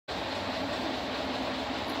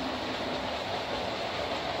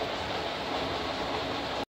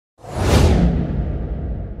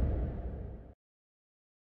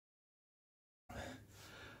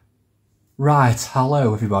Right,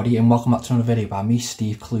 hello everybody and welcome back to another video by me,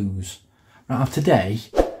 Steve Clues. Right, today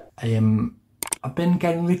I've been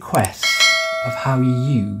getting requests of how you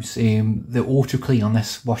use the Autoclean on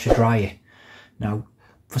this washer dryer. Now,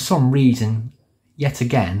 for some reason, yet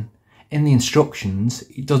again, in the instructions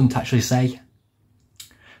it doesn't actually say.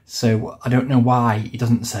 So I don't know why it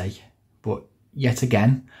doesn't say, but yet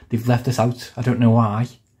again they've left this out. I don't know why,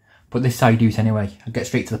 but this is how you do it anyway. I'll get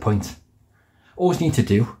straight to the point. All you need to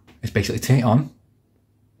do is basically turn it on,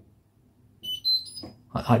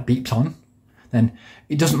 like beeps on. Then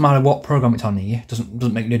it doesn't matter what program it's on here, it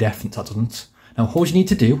doesn't make no difference, that doesn't. Now all you need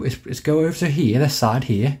to do is go over to here, this side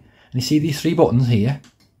here, and you see these three buttons here,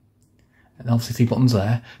 and obviously three buttons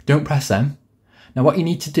there. Don't press them. Now what you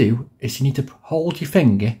need to do is you need to hold your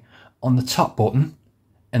finger on the top button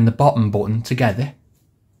and the bottom button together.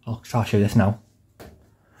 I'll try to show you this now.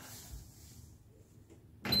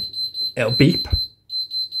 It'll beep.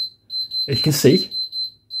 As you can see,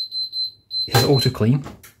 it says Autoclean.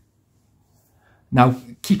 Now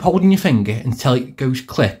keep holding your finger until it goes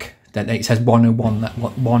click. Then it says 101, that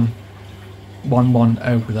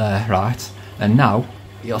 110 there, right? And now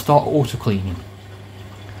it'll start auto cleaning,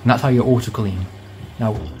 and that's how you auto clean.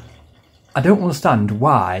 Now, I don't understand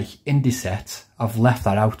why Indesit have left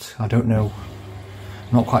that out. I don't know.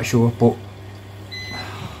 I'm not quite sure, but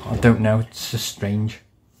I don't know. It's just strange.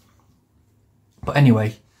 But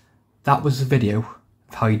anyway, that was the video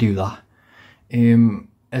of how you do that.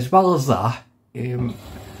 As well as that,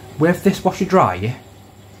 with this washer dryer,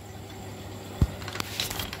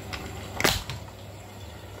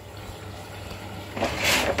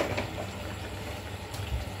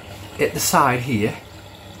 at the side here,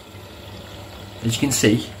 as you can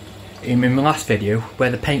see in my last video where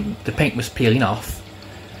the paint was peeling off,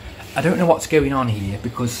 I don't know what's going on here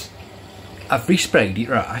because I've resprayed it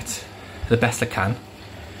right the best I can,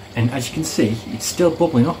 and as you can see it's still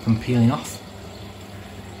bubbling up and peeling off.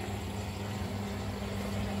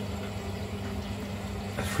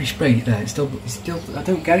 I've resprayed it there, it's still I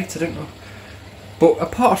don't get it, I don't know. But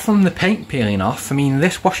apart from the paint peeling off, I mean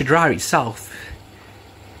this washer dryer itself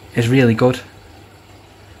is really good,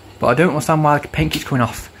 but I don't understand why the paint keeps coming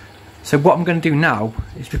off. So what I'm going to do now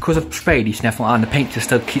is, because I've sprayed each and everything and the paint just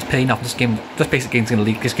still keeps peeling off, just basically going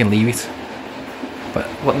to leave it. But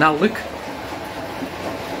what now? Look,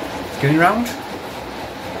 it's going round,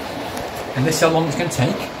 and this is how long it's going to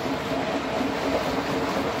take.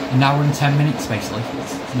 An hour and 10 minutes basically.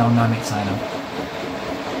 It's now 9 minutes I know.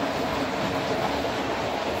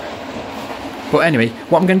 But anyway,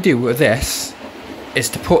 what I'm going to do with this is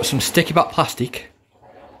to put some sticky back plastic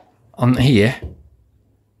on here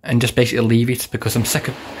and just basically leave it, because I'm sick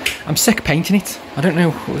of painting it. I don't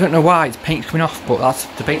know why it's paint's coming off, but that's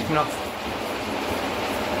the paint's coming off.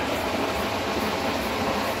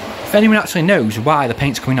 If anyone actually knows why the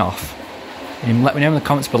paint's coming off, let me know in the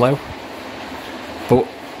comments below. But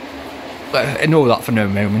ignore that for no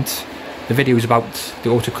moment. The video is about the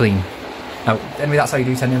Autoclean. Now anyway, that's how you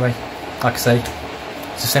do it anyway. Like I say,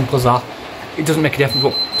 it's as simple as that. It doesn't make a difference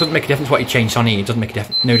what you change on here. It doesn't make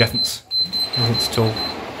no difference at all.